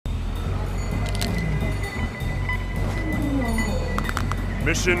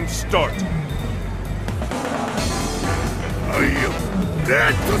Mission start.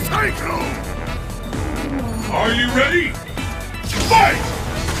 Are you ready? Fight!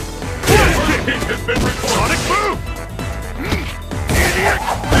 First kick has been recorded. Sonic boom!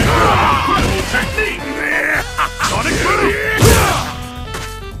 Incredible technique! Sonic boom!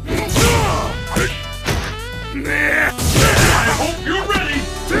 I hope you're ready!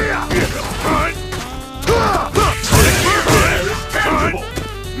 Sonic boom! There is tangible!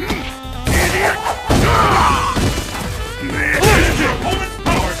 Use your opponent's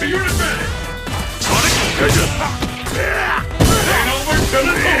power to your advantage! Sonic Ain't over till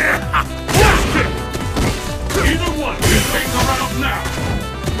it's over! Either one can take the round now!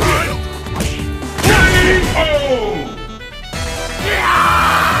 K.O.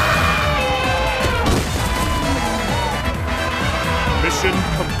 Mission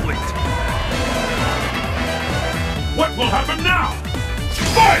complete. What will happen now?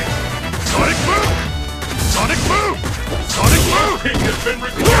 Fight! Sonic boom! Sonic boom! Sonic boom! Kick has been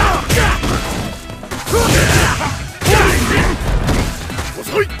recorded!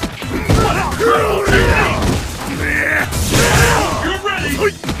 What incredible technique! You're ready!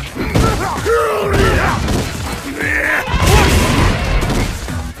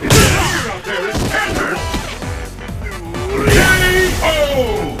 The fear out there is tangible! K.O.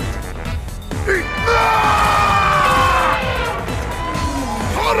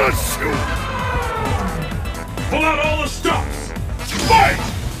 Pull out all the stops! Fight!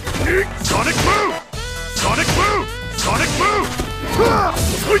 Sonic boom! Sonic boom! Sonic boom!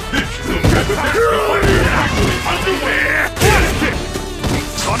 This is the type of basketball that's actually underway!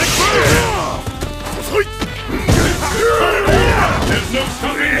 Sonic boom! There's no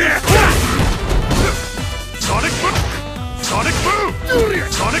stopping this! Sonic boom! Sonic boom!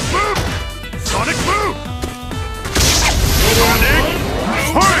 Sonic boom! Sonic boom! Sonic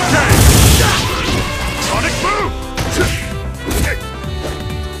hurricane! Sonic boom!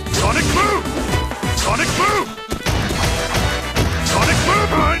 Sonic boom! Sonic boom! Sonic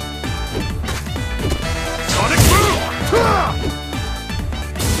boom! Sonic boom!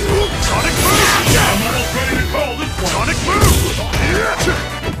 Sonic boom! I'm almost ready to call this one! Sonic boom!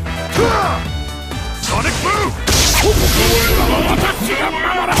 Sonic boom!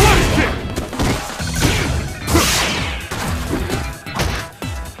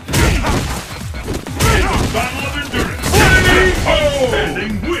 Battle of endurance! K.O.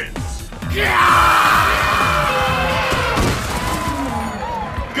 Standing wins!